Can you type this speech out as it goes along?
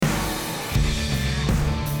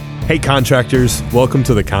Hey contractors, welcome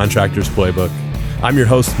to the Contractors Playbook. I'm your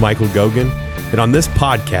host, Michael Gogan, and on this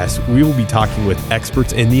podcast, we will be talking with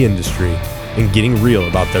experts in the industry and getting real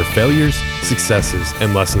about their failures, successes,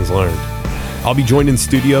 and lessons learned. I'll be joined in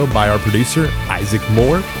studio by our producer, Isaac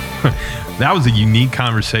Moore. That was a unique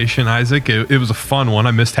conversation, Isaac. It was a fun one.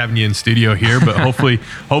 I missed having you in studio here, but hopefully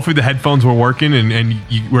the headphones were working and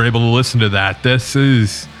you were able to listen to that. This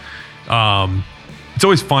is, it's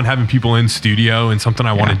always fun having people in studio and something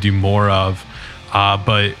I want to do more of.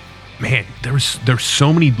 But man, there's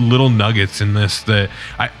so many little nuggets in this that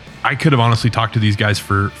I could have honestly talked to these guys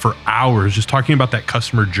for hours just talking about that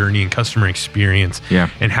customer journey and customer experience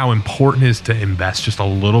and how important it is to invest just a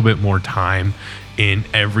little bit more time in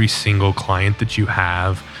every single client that you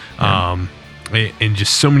have. And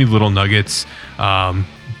just so many little nuggets.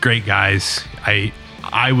 Great guys.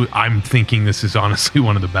 I'm thinking this is honestly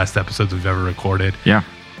one of the best episodes we've ever recorded. Yeah.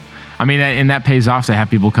 I mean, and that pays off to have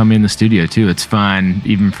people come in the studio too. It's fun,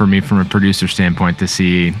 even for me from a producer standpoint, to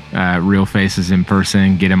see real faces in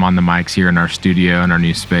person, get them on the mics here in our studio in our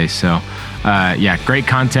new space. So great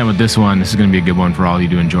content with this one. This is going to be a good one for all of you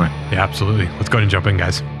to enjoy. Yeah, absolutely. Let's go ahead and jump in,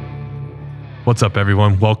 guys. What's up,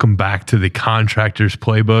 everyone? Welcome back to the Contractors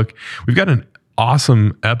Playbook. We've got an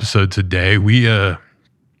awesome episode today.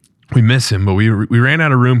 We miss him, but we ran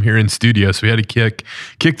out of room here in studio, so we had to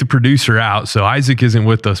kick the producer out. So Isaac isn't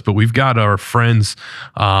with us, but we've got our friends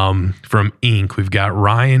from Inc. We've got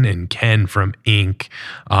Ryan and Ken from Inc.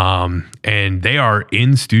 And they are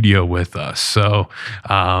in studio with us. So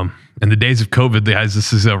in the days of COVID, guys,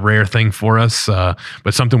 this is a rare thing for us,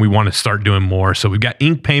 but something we want to start doing more. So we've got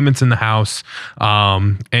Inc. Payments in the house.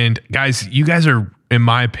 And guys, you guys are, in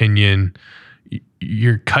my opinion,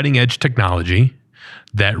 you're cutting edge technology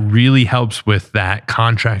that really helps with that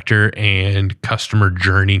contractor and customer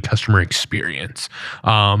journey, customer experience.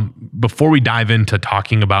 Before we dive into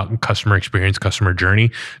talking about customer experience, customer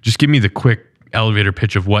journey, just give me the quick elevator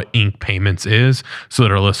pitch of what Inc. Payments is so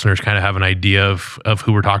that our listeners kind of have an idea of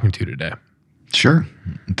who we're talking to today. Sure.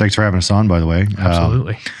 Thanks for having us on, by the way.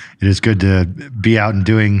 Absolutely. It is good to be out and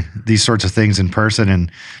doing these sorts of things in person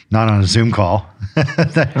and not on a Zoom call.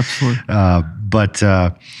 Absolutely.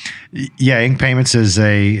 Inc. Payments is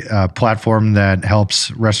a platform that helps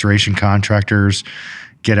restoration contractors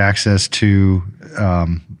get access to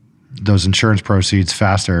those insurance proceeds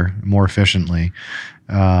faster, more efficiently.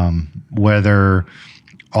 Whether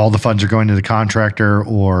all the funds are going to the contractor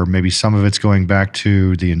or maybe some of it's going back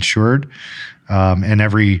to the insured, and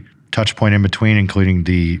every touch point in between, including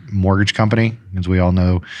the mortgage company, as we all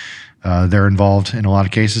know, they're involved in a lot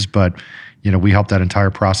of cases. But we help that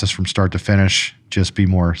entire process from start to finish just be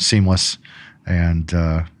more seamless, and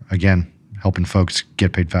again, helping folks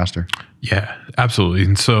get paid faster. Yeah, absolutely.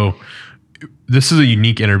 And so this is a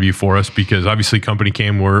unique interview for us because obviously Company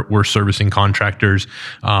Cam, we're servicing contractors.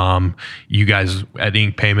 You guys at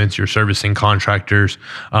Inc. Payments, you're servicing contractors.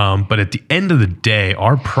 But at the end of the day,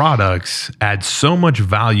 our products add so much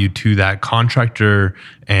value to that contractor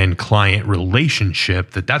and client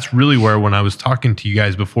relationship that's really where, when I was talking to you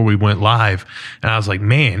guys before we went live, and I was like,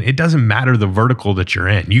 man, it doesn't matter the vertical that you're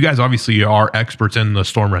in. You guys obviously are experts in the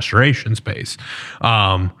storm restoration space.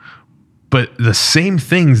 But the same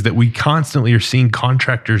things that we constantly are seeing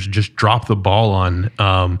contractors just drop the ball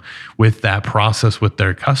on with that process with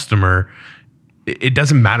their customer, it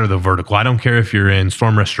doesn't matter the vertical. I don't care if you're in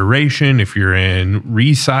storm restoration, if you're in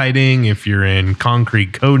re-siding, if you're in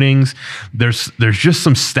concrete coatings. There's just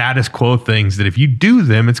some status quo things that if you do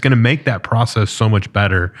them, it's going to make that process so much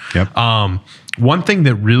better. Yep. One thing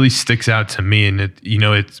that really sticks out to me, and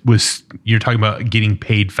you're talking about getting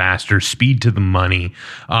paid faster, speed to the money.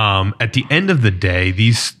 At the end of the day,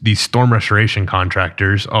 these storm restoration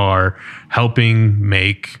contractors are helping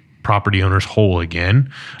make property owners whole again.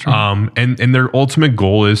 And their ultimate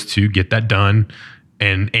goal is to get that done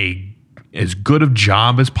in as good of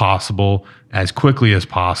job as possible, as quickly as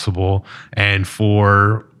possible, and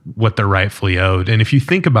for what they're rightfully owed. And if you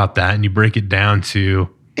think about that and you break it down to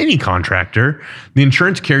any contractor, the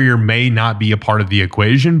insurance carrier may not be a part of the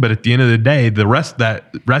equation, but at the end of the day, the rest of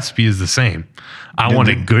that recipe is the same. I want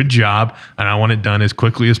a good job and I want it done as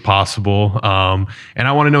quickly as possible. And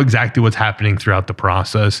I want to know exactly what's happening throughout the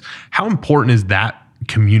process. How important is that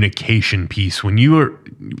communication piece when you were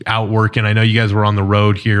out working? I know you guys were on the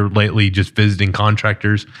road here lately, just visiting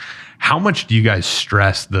contractors. How much do you guys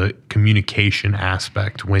stress the communication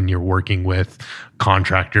aspect when you're working with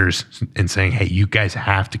contractors and saying, hey, you guys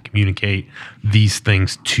have to communicate these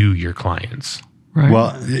things to your clients? Right.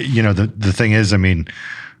 Well, the thing is,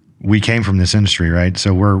 we came from this industry, right?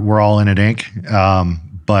 So we're all in it,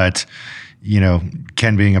 Inc. But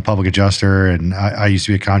Ken being a public adjuster, and I used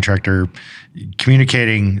to be a contractor,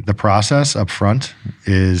 communicating the process up front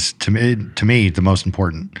is to me the most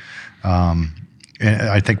important. And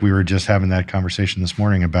I think we were just having that conversation this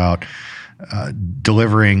morning about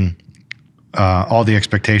delivering all the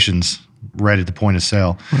expectations right at the point of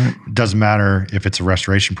sale. Right. It doesn't matter if it's a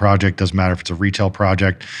restoration project, doesn't matter if it's a retail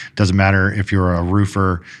project, doesn't matter if you're a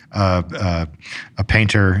roofer, a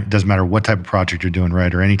painter, it doesn't matter what type of project you're doing,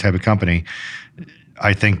 right, or any type of company.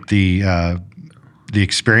 I think the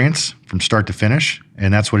experience from start to finish,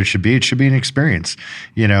 and that's what it should be. It should be an experience.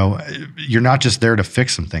 You're not just there to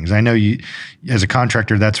fix some things. I know you, as a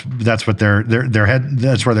contractor, that's what their head,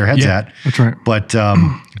 that's where their head's at. That's right. But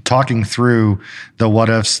talking through the what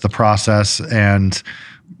ifs, the process, and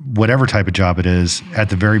whatever type of job it is at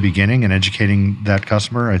the very beginning, and educating that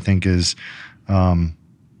customer, I think is gonna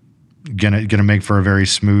make for a very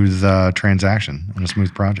smooth transaction and a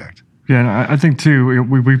smooth project. Yeah, and I think too,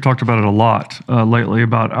 we've talked about it a lot lately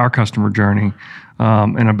about our customer journey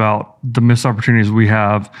and about the missed opportunities we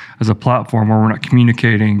have as a platform where we're not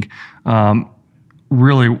communicating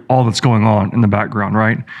really all that's going on in the background,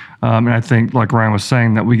 right? And I think, like Ryan was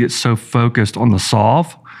saying, that we get so focused on the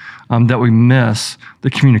solve that we miss the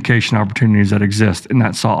communication opportunities that exist in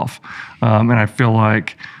that solve. And I feel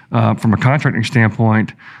like from a contracting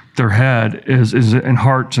standpoint, their head is and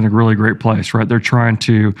heart's in a really great place, right? They're trying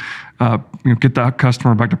to get that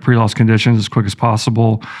customer back to pre-loss conditions as quick as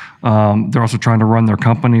possible. They're also trying to run their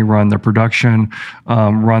company, run their production,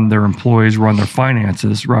 run their employees, run their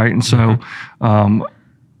finances, right? And so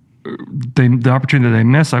the opportunity that they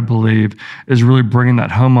miss, I believe, is really bringing that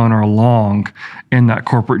homeowner along in that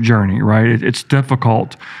corporate journey, right? It's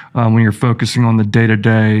difficult when you're focusing on the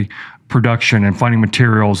day-to-day production and finding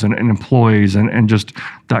materials and employees and just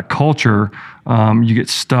that culture. You get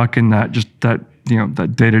stuck in that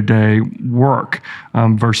that day-to-day work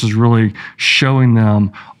versus really showing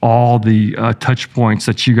them all the touch points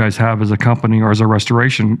that you guys have as a company or as a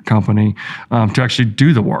restoration company to actually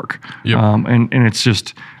do the work. Yep. And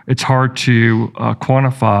it's hard to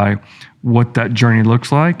quantify what that journey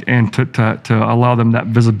looks like and to allow them that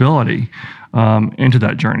visibility into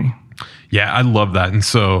that journey. Yeah, I love that. And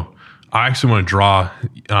so I actually want to draw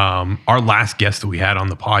our last guest that we had on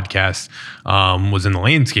the podcast was in the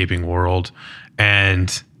landscaping world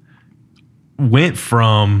and went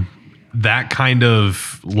from that kind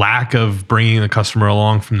of lack of bringing the customer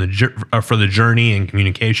along from for the journey and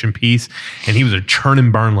communication piece. And he was a churn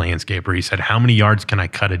and burn landscaper. He said, how many yards can I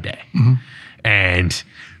cut a day? Mm-hmm. And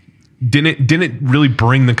didn't really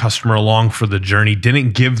bring the customer along for the journey,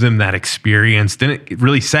 didn't give them that experience, didn't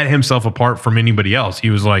really set himself apart from anybody else. He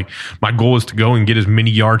was like, my goal is to go and get as many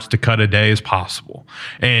yards to cut a day as possible.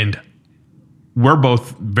 And we're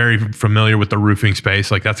both very familiar with the roofing space.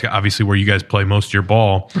 Like that's obviously where you guys play most of your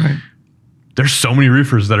ball. Right. There's so many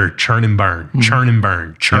roofers that are churn and burn, churn and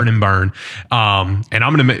burn, churn and burn. And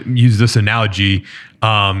I'm going to use this analogy.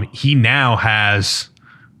 He now has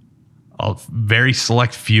a very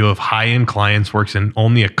select few of high-end clients, works in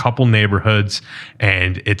only a couple neighborhoods,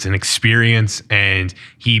 and it's an experience, and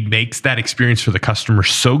he makes that experience for the customer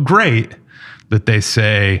so great that they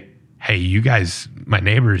say, hey, you guys, my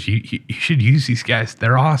neighbors, you should use these guys.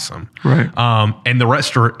 They're awesome. Right. And the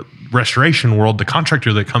restoration world, the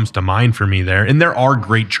contractor that comes to mind for me there, and there are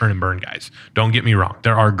great churn and burn guys. Don't get me wrong.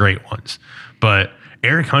 There are great ones. But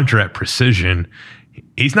Eric Hunter at Precision,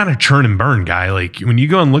 he's not a churn and burn guy. Like when you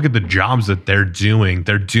go and look at the jobs that they're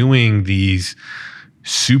doing these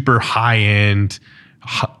super high end,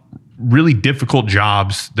 really difficult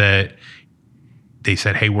jobs that they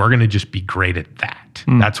said, hey, we're going to just be great at that.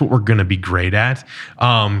 That's what we're going to be great at.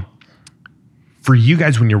 For you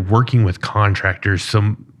guys, when you're working with contractors,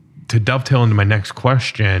 to dovetail into my next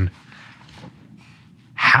question,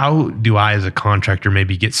 how do I as a contractor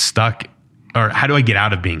maybe get stuck, or how do I get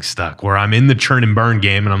out of being stuck where I'm in the churn and burn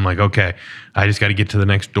game and I'm like, okay, I just got to get to the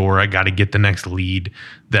next door. I got to get the next lead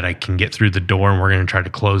that I can get through the door, and we're going to try to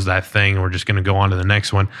close that thing, and we're just going to go on to the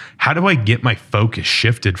next one. How do I get my focus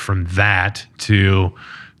shifted from that to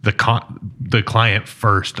the client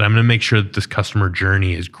first? And I'm going to make sure that this customer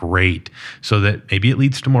journey is great so that maybe it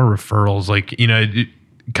leads to more referrals. Like, it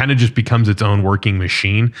kind of just becomes its own working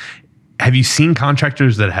machine. Have you seen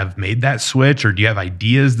contractors that have made that switch, or do you have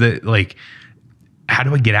ideas that, like, how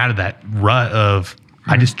do I get out of that rut of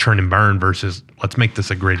I just churn and burn versus let's make this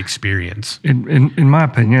a great experience? In my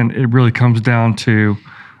opinion, it really comes down to,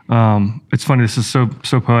 it's funny, this is so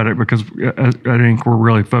poetic because I think we're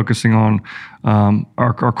really focusing on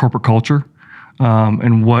our corporate culture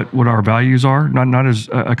and what our values are, not as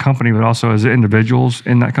a company, but also as individuals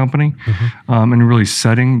in that company, and really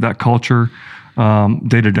setting that culture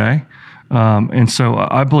day to day. And so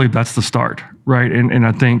I believe that's the start, right? And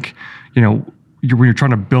I think, when you're trying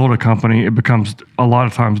to build a company, it becomes a lot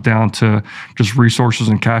of times down to just resources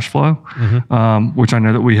and cash flow, which I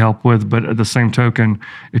know that we help with. But at the same token,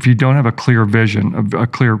 if you don't have a clear vision, a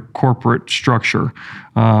clear corporate structure,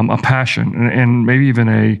 a passion, and maybe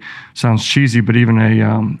even sounds cheesy, but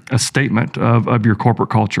even a statement of your corporate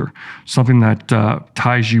culture, something that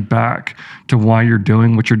ties you back to why you're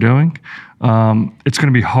doing what you're doing, it's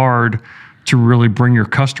going to be hard to really bring your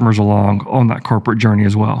customers along on that corporate journey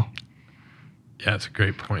as well. Yeah, that's a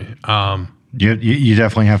great point. You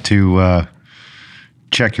definitely have to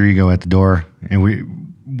check your ego at the door. And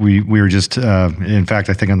we were just, in fact,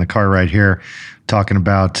 I think on the car ride here, talking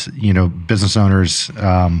about business owners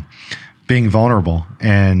being vulnerable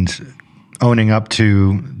and owning up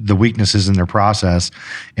to the weaknesses in their process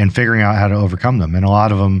and figuring out how to overcome them. And a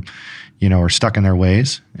lot of them, are stuck in their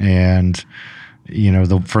ways. And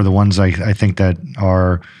for the ones I think that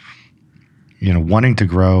are wanting to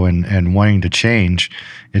grow and wanting to change,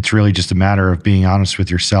 it's really just a matter of being honest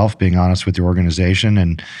with yourself, being honest with your organization,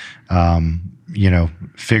 and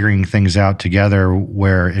figuring things out together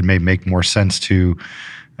where it may make more sense to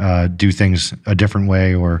do things a different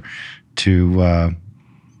way, or to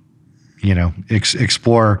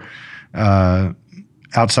explore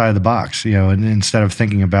outside of the box. And instead of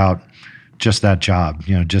thinking about just that job,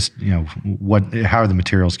 how are the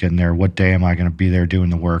materials getting there? What day am I going to be there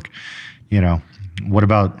doing the work? What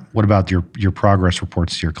about your progress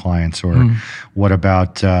reports to your clients, or what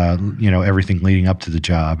about everything leading up to the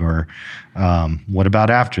job, or what about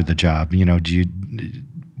after the job?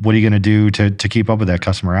 What are you going to do to keep up with that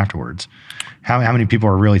customer afterwards? How many people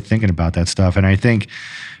are really thinking about that stuff? And I think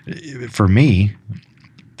for me,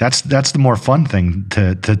 that's the more fun thing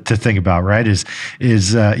to think about, right? Is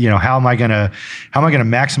how am I going to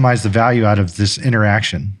maximize the value out of this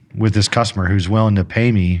interaction with this customer who's willing to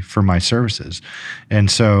pay me for my services?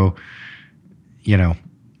 And so,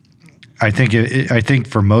 I think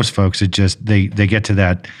for most folks, it just they get to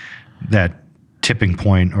that tipping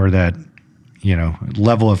point, or that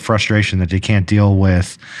level of frustration that they can't deal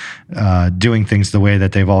with doing things the way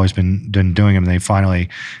that they've always been doing them. And they finally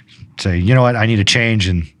say, you know what, I need a change,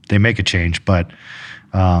 and they make a change. But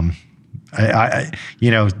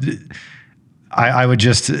I would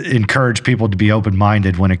just encourage people to be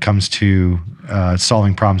open-minded when it comes to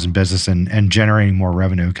solving problems in business and generating more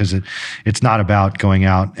revenue, because it's not about going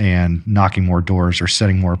out and knocking more doors or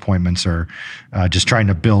setting more appointments, or just trying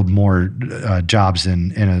to build more jobs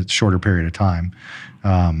in a shorter period of time.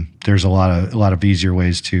 There's a lot of easier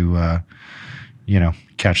ways to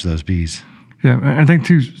catch those bees. Yeah, I think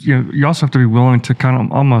too, you also have to be willing to kind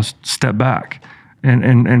of almost step back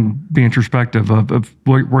and be introspective of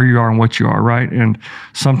where you are and what you are, right? And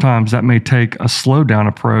sometimes that may take a slow down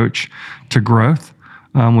approach to growth,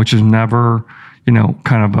 which is never,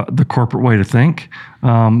 kind of the corporate way to think.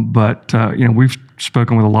 But we've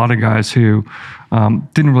spoken with a lot of guys who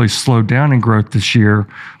didn't really slow down in growth this year,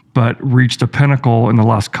 but reached a pinnacle in the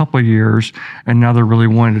last couple of years, and now they're really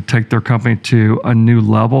wanting to take their company to a new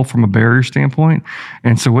level from a barrier standpoint.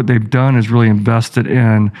 And so what they've done is really invested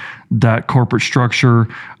in that corporate structure,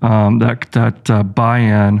 that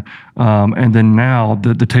buy-in, and then now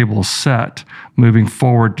the table is set moving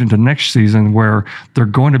forward into next season, where they're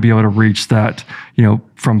going to be able to reach that,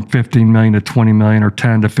 from 15 million to 20 million, or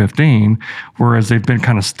 10 to 15, whereas they've been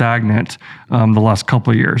kind of stagnant the last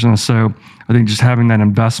couple of years. And so I think just having that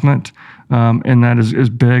investment in that is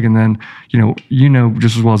big. And then,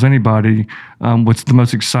 just as well as anybody, what's the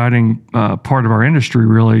most exciting part of our industry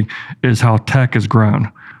really is how tech has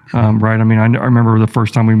grown. Right. I mean, I remember the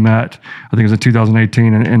first time we met, I think it was in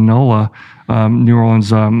 2018 in NOLA, New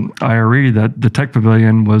Orleans IRE, that the Tech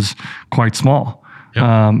Pavilion was quite small. Yep.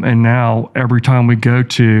 And now every time we go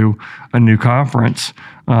to a new conference,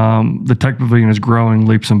 the Tech Pavilion is growing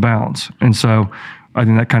leaps and bounds. And so I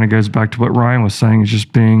think that kind of goes back to what Ryan was saying, is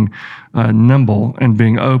just being nimble and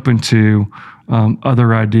being open to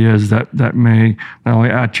other ideas that may not only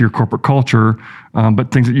add to your corporate culture,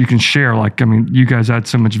 but things that you can share. Like, I mean, you guys add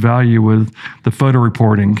so much value with the photo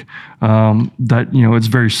reporting that, it's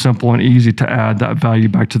very simple and easy to add that value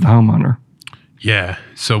back to the homeowner. Yeah.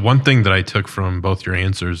 So one thing that I took from both your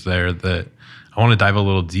answers there that I want to dive a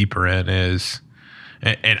little deeper in is,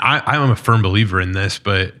 and I'm a firm believer in this,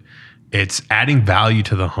 but it's adding value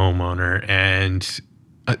to the homeowner. And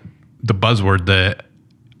the buzzword that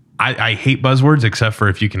I hate buzzwords except for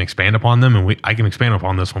if you can expand upon them, and I can expand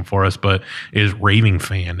upon this one for us, but is raving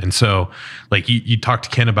fan. And so like you talked to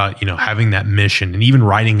Ken about, having that mission and even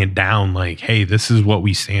writing it down, like, hey, this is what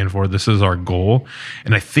we stand for. This is our goal.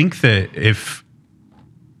 And I think that if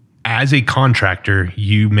as a contractor,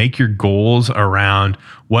 you make your goals around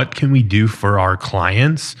what can we do for our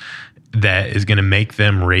clients that is going to make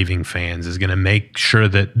them raving fans, is going to make sure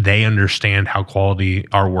that they understand how quality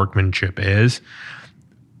our workmanship is.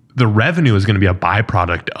 The revenue is going to be a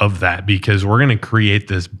byproduct of that, because we're going to create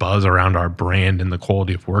this buzz around our brand and the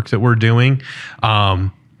quality of work that we're doing.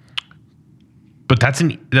 But that's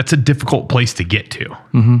a difficult place to get to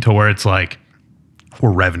where it's like,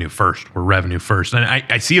 we're revenue first. And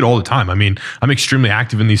I see it all the time. I mean, I'm extremely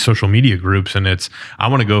active in these social media groups, and I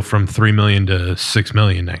want to go from 3 million to 6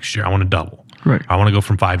 million next year. I want to double. Right. I want to go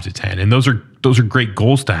from 5 to 10. And those are great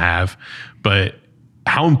goals to have, but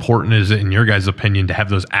how important is it, in your guys' opinion, to have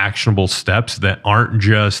those actionable steps that aren't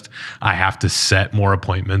just, I have to set more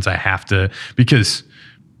appointments, because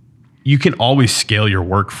you can always scale your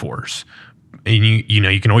workforce, and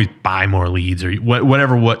you can always buy more leads, or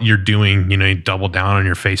whatever what you're doing, you double down on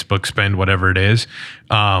your Facebook spend, whatever it is.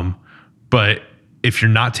 But if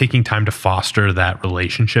you're not taking time to foster that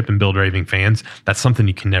relationship and build raving fans, that's something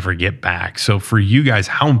you can never get back. So for you guys,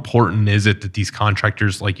 how important is it that these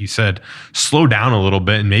contractors, like you said, slow down a little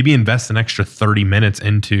bit and maybe invest an extra 30 minutes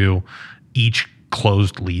into each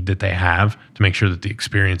closed lead that they have to make sure that the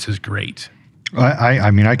experience is great?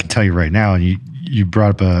 I mean, I can tell you right now, and you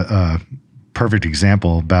brought up a perfect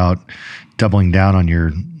example about doubling down on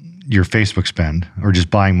your Facebook spend or just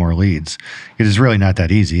buying more leads. It is really not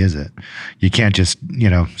that easy, is it? You can't just,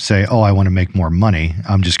 say, oh, I want to make more money,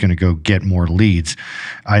 I'm just going to go get more leads.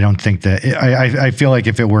 I don't think that, I feel like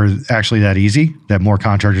if it were actually that easy, that more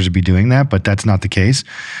contractors would be doing that, but that's not the case.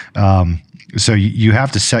 So you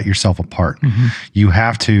have to set yourself apart. You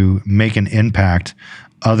have to make an impact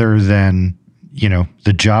other than,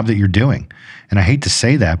 the job that you're doing. And I hate to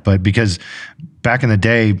say that, but because back in the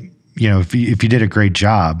day, if you did a great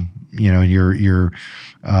job, your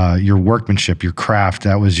workmanship, your craft,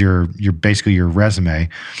 that was your basically your resume.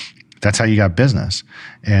 That's how you got business.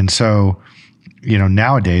 And so,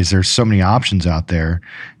 nowadays there's so many options out there,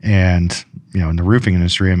 and in the roofing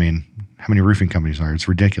industry, I mean, how many roofing companies are? It's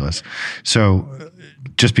ridiculous. So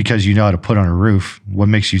just because you know how to put on a roof, what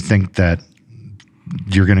makes you think that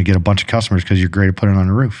you're going to get a bunch of customers because you're great at putting on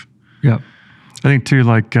a roof? Yeah. I think too,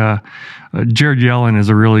 like Jared Yellen is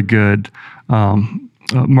a really good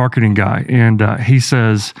marketing guy. And he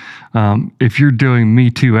says, if you're doing Me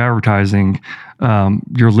Too advertising,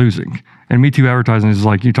 you're losing. And Me Too advertising is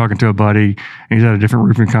like you talking to a buddy, and he's at a different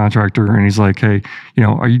roofing contractor, and he's like, hey,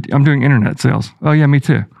 I'm doing internet sales. Oh yeah, me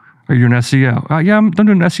too. Are you doing SEO? Yeah, I'm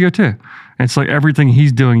doing SEO too. And it's like everything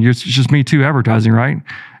he's doing, it's just Me Too advertising, right?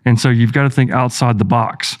 And so you've got to think outside the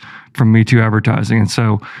box from Me Too advertising. And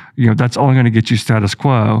so, that's only going to get you status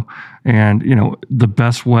quo. And, the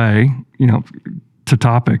best way, to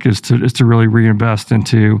topic is to really reinvest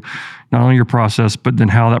into not only your process, but then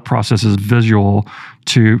how that process is visual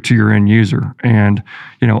to your end user. And,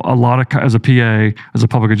 a lot of, as a PA, as a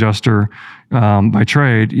public adjuster by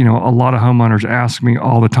trade, a lot of homeowners ask me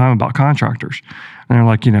all the time about contractors. And they're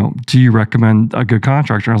like, do you recommend a good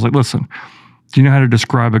contractor? And I was like, listen, do you know how to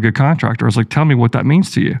describe a good contractor? I was like, tell me what that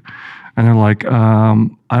means to you. And they're like, I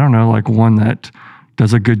don't know, like one that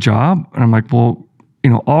does a good job. And I'm like, well,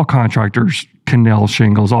 all contractors can nail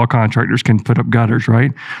shingles. All contractors can put up gutters,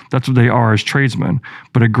 right? That's what they are as tradesmen.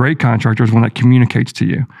 But a great contractor is one that communicates to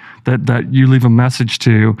you, that you leave a message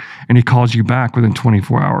to, and he calls you back within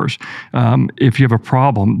 24 hours. If you have a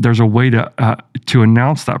problem, there's a way to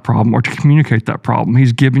announce that problem or to communicate that problem.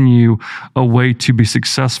 He's giving you a way to be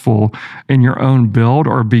successful in your own build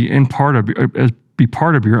or be part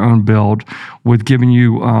of your own build with giving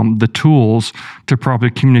you the tools to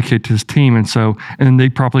properly communicate to his team. And then they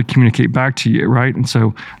properly communicate back to you, right? And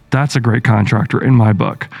so that's a great contractor in my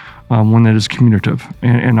book, one that is communicative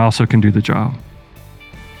and also can do the job.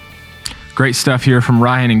 Great stuff here from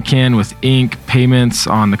Ryan and Ken with Ink Payments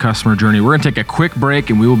on the customer journey. We're going to take a quick break,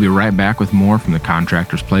 and we will be right back with more from the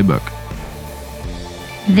Contractor's Playbook.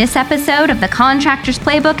 This episode of the Contractor's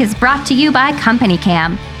Playbook is brought to you by Company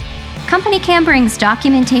Cam. Company Cam brings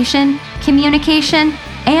documentation, communication,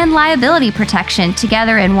 and liability protection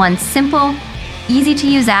together in one simple,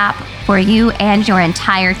 easy-to-use app for you and your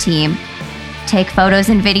entire team. Take photos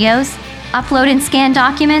and videos, upload and scan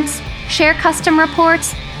documents, share custom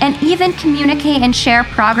reports, and even communicate and share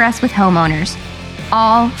progress with homeowners,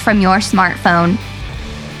 all from your smartphone.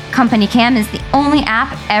 Company Cam is the only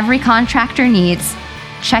app every contractor needs.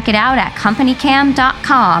 Check it out at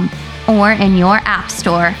companycam.com or in your app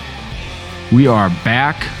store. We are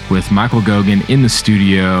back with Michael Gogan in the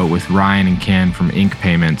studio with Ryan and Ken from Ink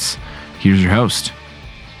Payments. Here's your host.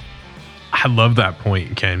 I love that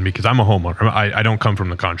point, Ken, because I'm a homeowner. I don't come from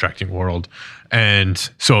the contracting world. And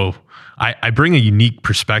so I bring a unique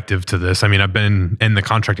perspective to this. I mean, I've been in the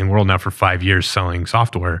contracting world now for 5 years selling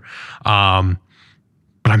software. But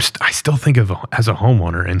I still think of as a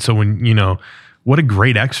homeowner. And so when, what a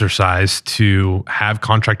great exercise to have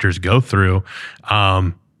contractors go through,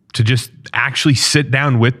 to just actually sit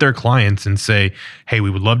down with their clients and say, hey, we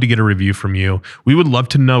would love to get a review from you. We would love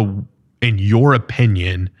to know, in your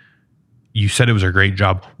opinion, you said it was a great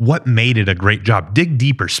job. What made it a great job? Dig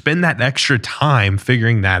deeper. Spend that extra time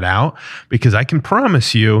figuring that out, because I can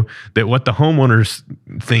promise you that what the homeowners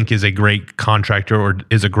think is a great contractor or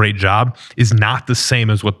is a great job is not the same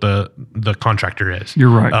as what the contractor is. You're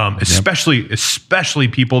right. Especially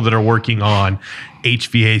people that are working on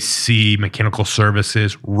HVAC, mechanical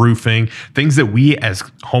services, roofing, things that we as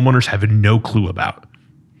homeowners have no clue about.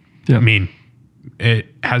 Yeah. I mean, it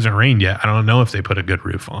hasn't rained yet. I don't know if they put a good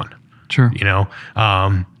roof on. Sure.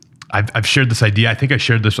 I've shared this idea. I think I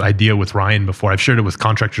shared this idea with Ryan before. I've shared it with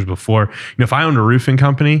contractors before. If I owned a roofing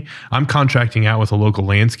company, I'm contracting out with a local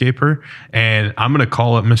landscaper, and I'm going to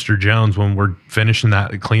call up Mr. Jones when we're finishing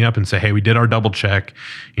that cleanup and say, hey, we did our double check.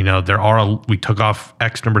 We took off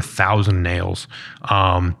X number 1,000 nails.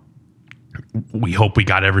 We hope we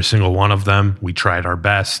got every single one of them. We tried our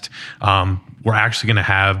best. We're actually going to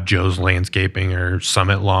have Joe's Landscaping or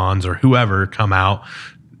Summit Lawns or whoever come out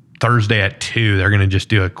Thursday at 2. They're going to just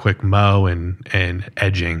do a quick mow and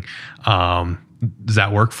edging. Does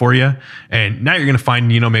that work for you? And now you're going to find,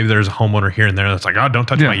 maybe there's a homeowner here and there that's like, oh, don't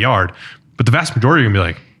touch my yard. But the vast majority are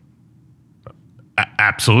going to be like,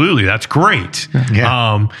 absolutely, that's great.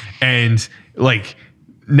 Yeah. And like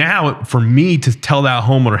now for me to tell that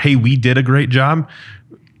homeowner, hey, we did a great job.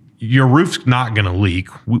 Your roof's not going to leak.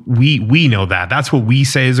 We know that. That's what we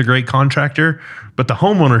say is a great contractor. But the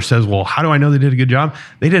homeowner says, well, how do I know they did a good job?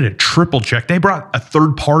 They did a triple check. They brought a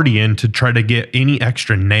third party in to try to get any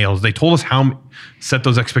extra nails. They told us set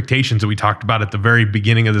those expectations that we talked about at the very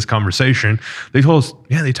beginning of this conversation. They told us,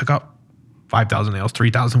 yeah, they took out 5,000 nails,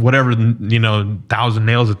 3,000, whatever, 1,000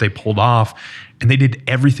 nails that they pulled off. And they did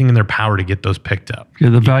everything in their power to get those picked up. Yeah,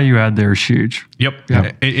 the value add there is huge. Yep.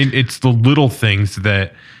 Yeah. It's the little things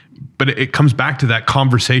but it comes back to that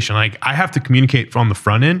conversation. Like, I have to communicate from the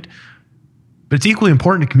front end, but it's equally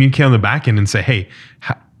important to communicate on the back end and say, hey,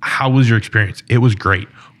 how was your experience? It was great.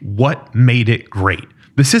 What made it great?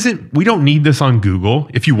 We don't need this on Google.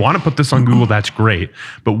 If you want to put this on Google, that's great.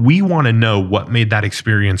 But we want to know what made that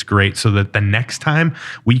experience great so that the next time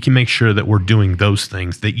we can make sure that we're doing those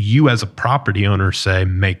things that you as a property owner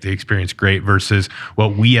make the experience great versus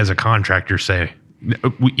what we as a contractor say.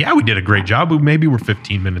 We did a great job, but maybe we're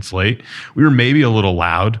 15 minutes late. We were maybe a little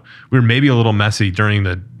loud. We were maybe a little messy during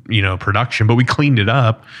the production, but we cleaned it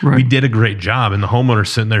up. Right. We did a great job. And the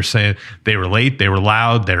homeowner's sitting there saying they were late, they were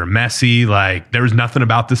loud, they were messy. Like, there was nothing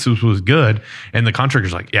about this that was good. And the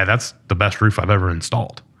contractor's like, yeah, that's the best roof I've ever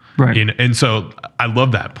installed. Right. And so I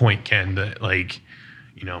love that point, Ken, that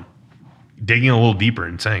digging a little deeper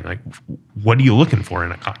and saying, like, what are you looking for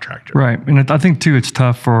in a contractor? Right. And I think too, it's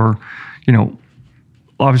tough for,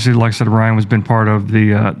 obviously, like I said, Ryan has been part of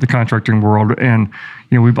the contracting world, and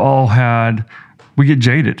we get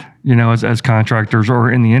jaded, as contractors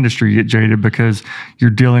or in the industry, you get jaded because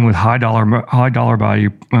you're dealing with high dollar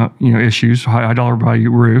value, issues, high dollar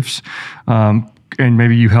value roofs, and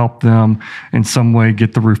maybe you help them in some way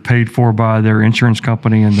get the roof paid for by their insurance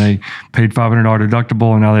company, and they paid $500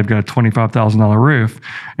 deductible, and now they've got a $25,000 roof,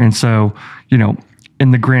 and so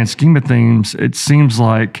in the grand scheme of things, it seems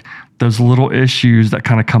like those little issues that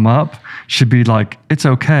kind of come up should be like, it's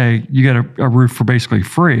okay, you get a roof for basically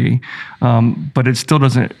free, but it still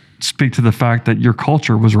doesn't speak to the fact that your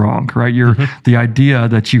culture was wrong, right? The idea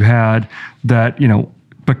that you had that,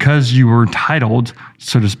 because you were entitled,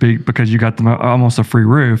 so to speak, because you got them almost a free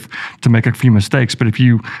roof to make a few mistakes. But if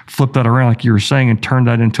you flip that around, like you were saying, and turn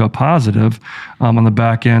that into a positive on the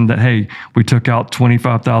back end, that, hey, we took out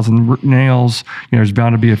 25,000 nails, there's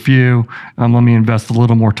bound to be a few. Let me invest a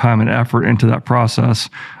little more time and effort into that process.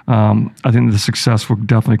 I think the success will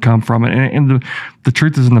definitely come from it. And the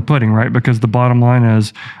truth is in the pudding, right? Because the bottom line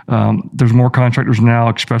is there's more contractors now,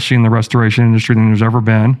 especially in the restoration industry, than there's ever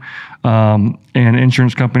been. And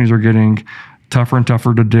insurance companies are getting tougher and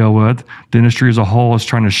tougher to deal with. The industry as a whole is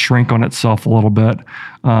trying to shrink on itself a little bit.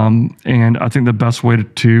 And I think the best way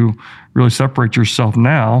to really separate yourself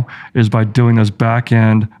now is by doing those back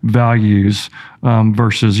end values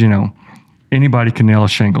versus, anybody can nail a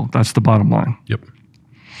shingle. That's the bottom line. Yep.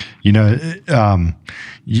 You know,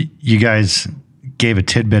 you guys gave a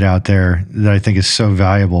tidbit out there that I think is so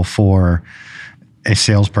valuable for a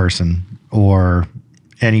salesperson or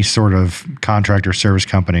any sort of contractor service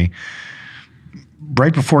company.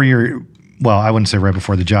 Right before I wouldn't say right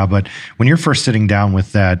before the job, but when you're first sitting down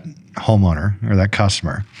with that homeowner or that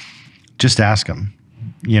customer, just ask them,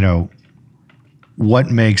 you know,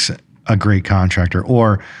 what makes a great contractor,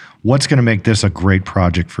 or what's going to make this a great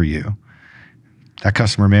project for you? That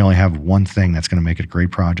customer may only have one thing that's going to make it a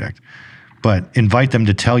great project, but invite them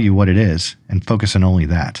to tell you what it is and focus on only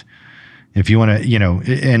that. If you want to, you know,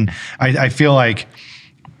 and I feel like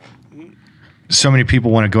so many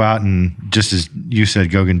people want to go out and, just as you said,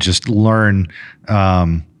 Gogan, just learn,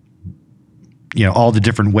 you know, all the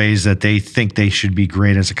different ways that they think they should be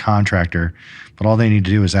great as a contractor, but all they need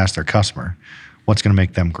to do is ask their customer what's going to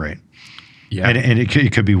make them great. Yeah. And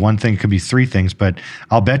it could be one thing, it could be three things, but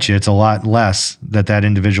I'll bet you it's a lot less that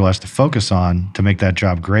individual has to focus on to make that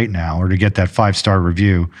job great now, or to get that 5-star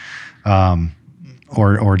review,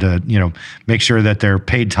 or to, you know, make sure that they're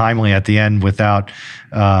paid timely at the end without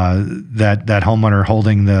that homeowner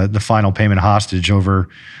holding the final payment hostage over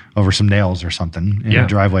some nails or something in the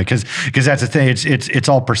driveway. Because that's the thing. It's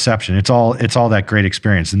all perception. It's all that great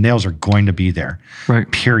experience. The nails are going to be there.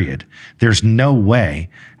 Right. Period. There's no way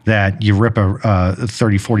that you rip a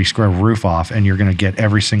 30, 40 square roof off and you're going to get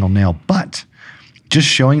every single nail. But just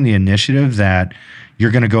showing the initiative that you're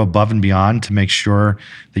going to go above and beyond to make sure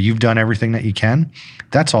that you've done everything that you can,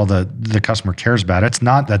 that's all the customer cares about. It's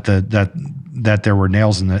not that there were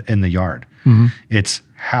nails in the yard. Mm-hmm. It's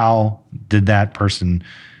how did that person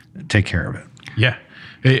take care of it? Yeah.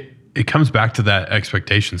 It comes back to that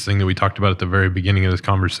expectations thing that we talked about at the very beginning of this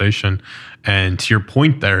conversation. And to your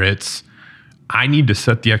point there, I need to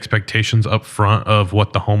set the expectations up front of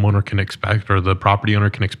what the homeowner can expect or the property owner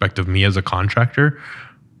can expect of me as a contractor.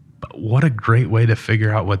 But what a great way to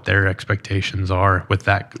figure out what their expectations are with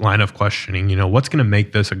that line of questioning. You know, what's going to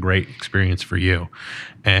make this a great experience for you?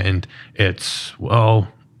 And it's, well,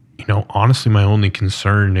 you know, honestly, my only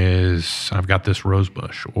concern is I've got this rose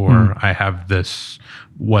bush, or I have this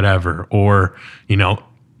whatever, or, you know,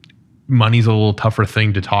 money's a little tougher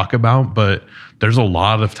thing to talk about, but there's a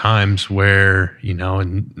lot of times where, you know,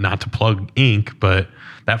 and not to plug Inc., but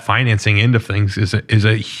that financing end of things is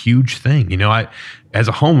a huge thing. You know, as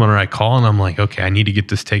a homeowner, I call and I'm like, okay, I need to get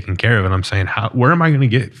this taken care of. And I'm saying, where am I going to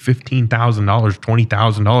get $15,000,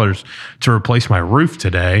 $20,000 to replace my roof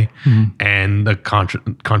today? Mm-hmm. And the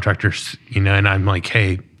contractors, you know, and I'm like,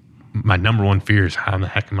 hey, my number one fear is how in the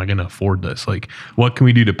heck am I going to afford this? Like, what can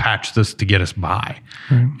we do to patch this to get us by?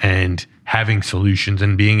 Right. And having solutions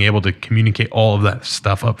and being able to communicate all of that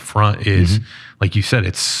stuff up front is, like you said,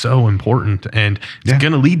 it's so important, and it's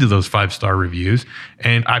going to lead to those 5-star reviews.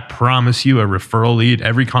 And I promise you, a referral lead,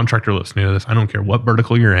 every contractor listening to this, I don't care what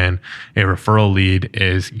vertical you're in, a referral lead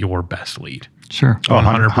is your best lead. Sure.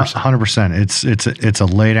 100%. 100%. It's a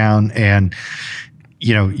lay down, and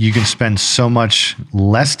you know, you can spend so much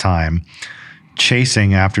less time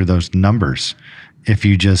chasing after those numbers if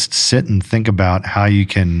you just sit and think about how you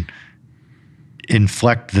can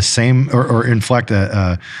inflect the same or inflect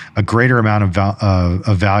a greater amount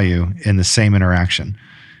of value in the same interaction,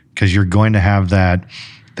 because you're going to have that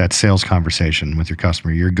sales conversation with your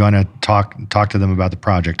customer. You're going to talk to them about the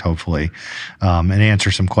project, hopefully, and answer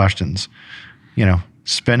some questions. You know,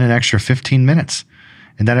 spend an extra 15 minutes.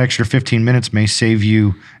 And that extra 15 minutes may save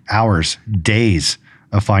you hours, days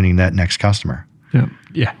of finding that next customer. Yeah.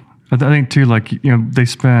 Yeah. I think too, like, you know, they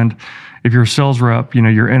spend, if you're a sales rep, you know,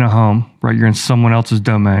 you're in a home, right? You're in someone else's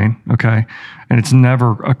domain. Okay. And it's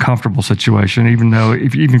never a comfortable situation, even though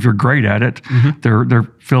even if you're great at it, there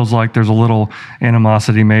feels like there's a little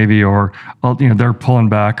animosity maybe, or, you know, they're pulling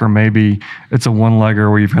back, or maybe it's a one-legger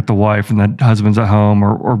where you've got the wife and the husband's at home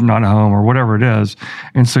or not at home or whatever it is.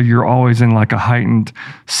 And so you're always in like a heightened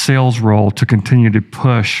sales role to continue to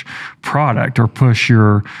push product or push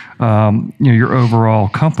your, you know, your overall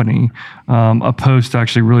company, opposed to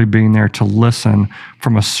actually really being there to listen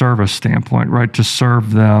from a service standpoint, right? To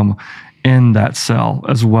serve them in that sell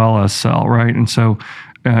as well as sell, right? And so,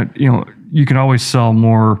 you know, you can always sell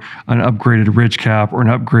more an upgraded ridge cap or an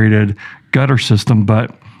upgraded gutter system,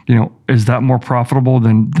 but, you know, is that more profitable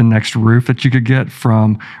than the next roof that you could get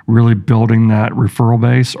from really building that referral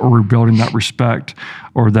base, or rebuilding that respect,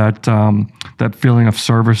 or that that feeling of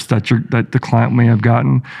service that the client may have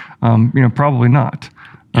gotten? You know, probably not.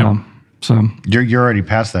 Yep. So you're already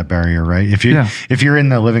past that barrier, right? If you're in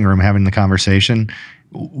the living room having the conversation,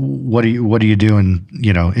 what do you do? And,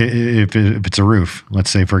 you know, if it's a roof, let's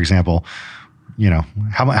say, for example,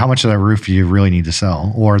 how much of that roof do you really need to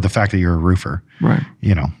sell, or the fact that you're a roofer, Right.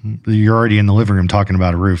 You're already in the living room talking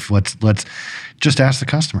about a roof. Let's just ask the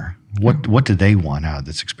customer, what do they want out of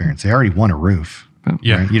this experience? They already want a roof.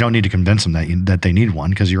 Yeah. Right? You don't need to convince them that they need one,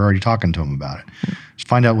 because you're already talking to them about it. Just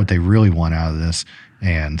find out what they really want out of this,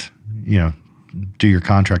 and do your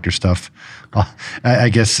contractor stuff. I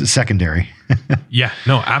guess secondary. Yeah,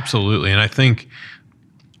 no, absolutely. And I think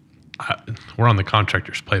we're on the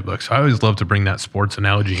contractor's playbook, so I always love to bring that sports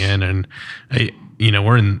analogy in. And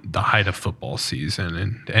we're in the height of football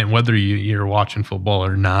season, and whether you're watching football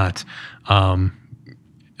or not,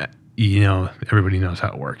 everybody knows how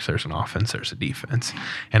it works. There's an offense, there's a defense,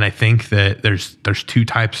 and I think that there's two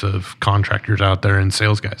types of contractors out there and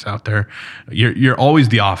sales guys out there. You're always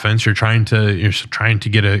the offense. You're trying to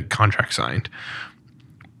get a contract signed.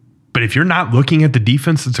 But if you're not looking at the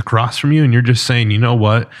defense that's across from you and you're just saying, you know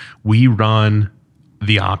what, we run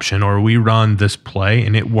the option or we run this play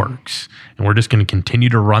and it works, and we're just going to continue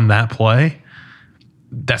to run that play,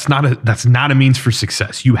 that's not a means for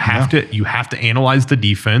success. You have to analyze the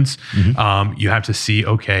defense. Mm-hmm. You have to see,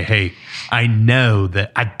 okay, hey, I know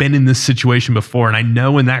that I've been in this situation before, and I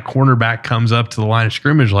know when that cornerback comes up to the line of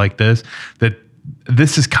scrimmage like this, that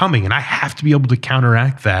this is coming, and I have to be able to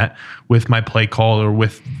counteract that with my play call or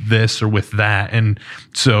with this or with that. And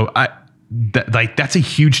so that's a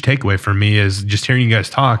huge takeaway for me, is just hearing you guys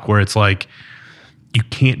talk, where it's like, you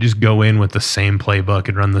can't just go in with the same playbook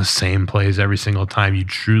and run the same plays every single time. You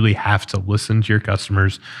truly have to listen to your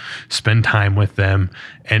customers, spend time with them,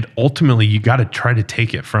 and ultimately you got to try to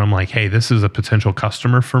take it from like, hey, this is a potential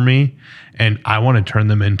customer for me, and I want to turn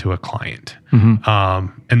them into a client.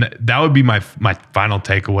 Mm-hmm. And that would be my final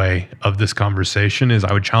takeaway of this conversation. Is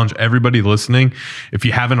I would challenge everybody listening, if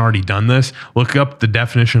you haven't already done this, look up the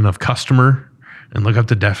definition of customer and look up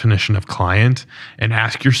the definition of client, and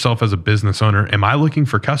ask yourself as a business owner, am I looking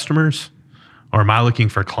for customers or am I looking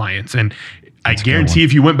for clients? And I guarantee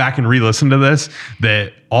if you went back and re-listened to this,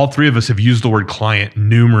 that all three of us have used the word client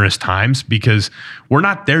numerous times, because we're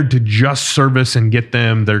not there to just service and get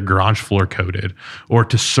them their garage floor coated, or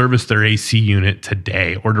to service their AC unit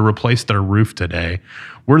today, or to replace their roof today.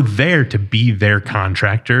 We're there to be their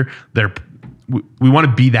contractor. We want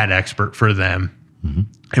to be that expert for them. Mm-hmm.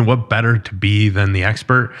 And what better to be than the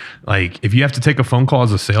expert? Like, if you have to take a phone call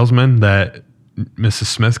as a salesman that Mrs.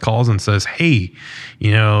 Smith calls and says, hey,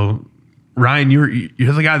 Ryan, you're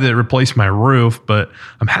the guy that replaced my roof, but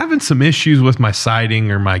I'm having some issues with my siding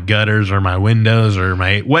or my gutters or my windows or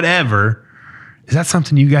my whatever. Is that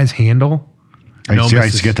something you guys handle? I used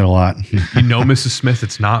to get that a lot. Mrs. Smith,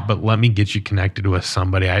 it's not, but let me get you connected with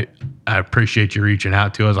somebody. I appreciate you reaching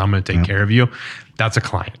out to us. I'm going to take care of you. That's a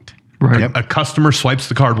client. Right. A customer swipes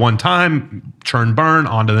the card one time, churn, burn,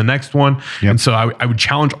 on to the next one. Yep. And so I would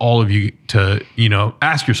challenge all of you to,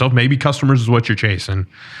 ask yourself, maybe customers is what you're chasing.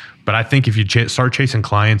 But I think if you start chasing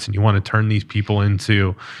clients and you want to turn these people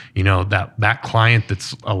into, that client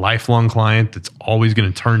that's a lifelong client that's always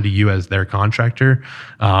going to turn to you as their contractor,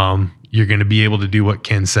 you're going to be able to do what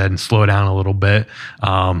Ken said and slow down a little bit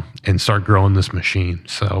and start growing this machine.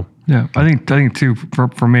 So. Yeah, I think too,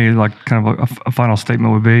 for me, like kind of a final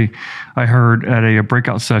statement would be, I heard at a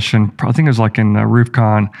breakout session, I think it was like in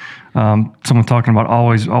RoofCon, someone talking about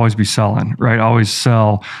always be selling, right? Always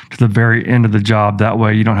sell to the very end of the job. That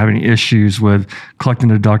way you don't have any issues with collecting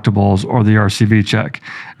deductibles or the RCV check.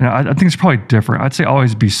 And I think it's probably different. I'd say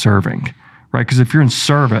always be serving, right? Because if you're in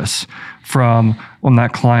service on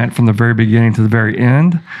that client from the very beginning to the very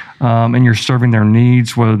end, and you're serving their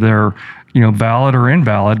needs, whether they're valid or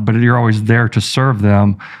invalid, but you're always there to serve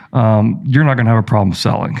them, you're not going to have a problem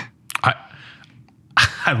selling.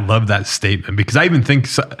 I love that statement, because I even think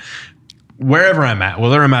wherever I'm at,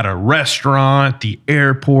 whether I'm at a restaurant, the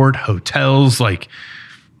airport, hotels, like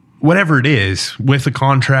whatever it is with a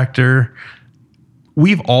contractor,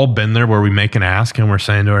 we've all been there where we make an ask and we're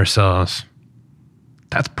saying to ourselves,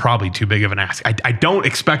 that's probably too big of an ask. I don't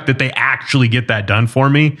expect that they actually get that done for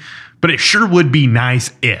me, but it sure would be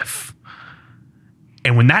nice if.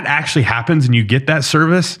 And when that actually happens and you get that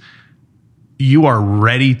service, you are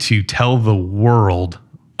ready to tell the world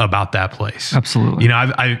about that place. Absolutely.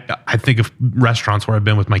 I think of restaurants where I've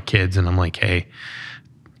been with my kids and I'm like, hey,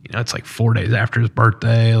 it's like 4 days after his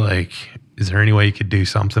birthday. Like, is there any way you could do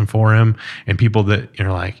something for him? And people that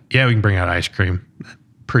you're like, yeah, we can bring out ice cream.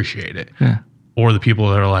 Appreciate it. Yeah. Or the people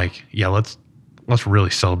that are like, yeah, let's really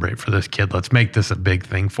celebrate for this kid. Let's make this a big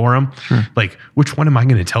thing for him. Sure. Like, which one am I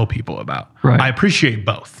going to tell people about? Right. I appreciate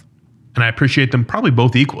both. And I appreciate them probably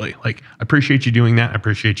both equally. Like, I appreciate you doing that. I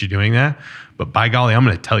appreciate you doing that. But by golly, I'm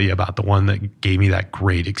going to tell you about the one that gave me that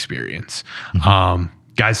great experience. Mm-hmm.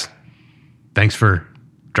 Guys, thanks for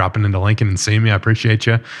dropping into Lincoln and seeing me. I appreciate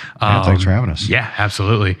you. Thanks for having us. Yeah,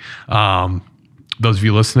 absolutely. Those of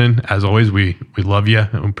you listening, as always, we love you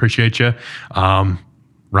and appreciate you.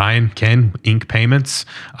 Ryan, Ken, Ink Payments.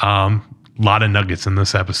 Lot of nuggets in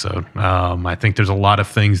this episode. I think there's a lot of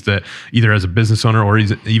things that either as a business owner or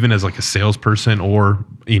even as like a salesperson or,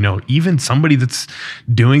 even somebody that's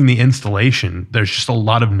doing the installation, there's just a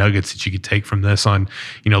lot of nuggets that you could take from this on,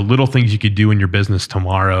 little things you could do in your business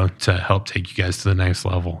tomorrow to help take you guys to the next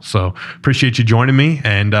level. So appreciate you joining me.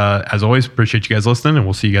 And as always, appreciate you guys listening, and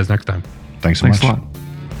we'll see you guys next time. Thanks so Thanks much. a lot.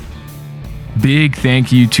 Big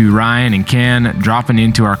thank you to Ryan and Ken dropping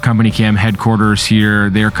into our Company Cam headquarters here.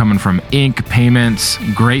 They're coming from Ink Payments.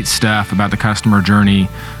 Great stuff about the customer journey.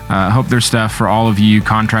 I hope there's stuff for all of you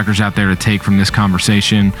contractors out there to take from this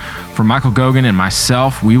conversation. For Michael Gogan and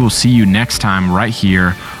myself, we will see you next time right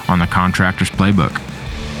here on the Contractors Playbook.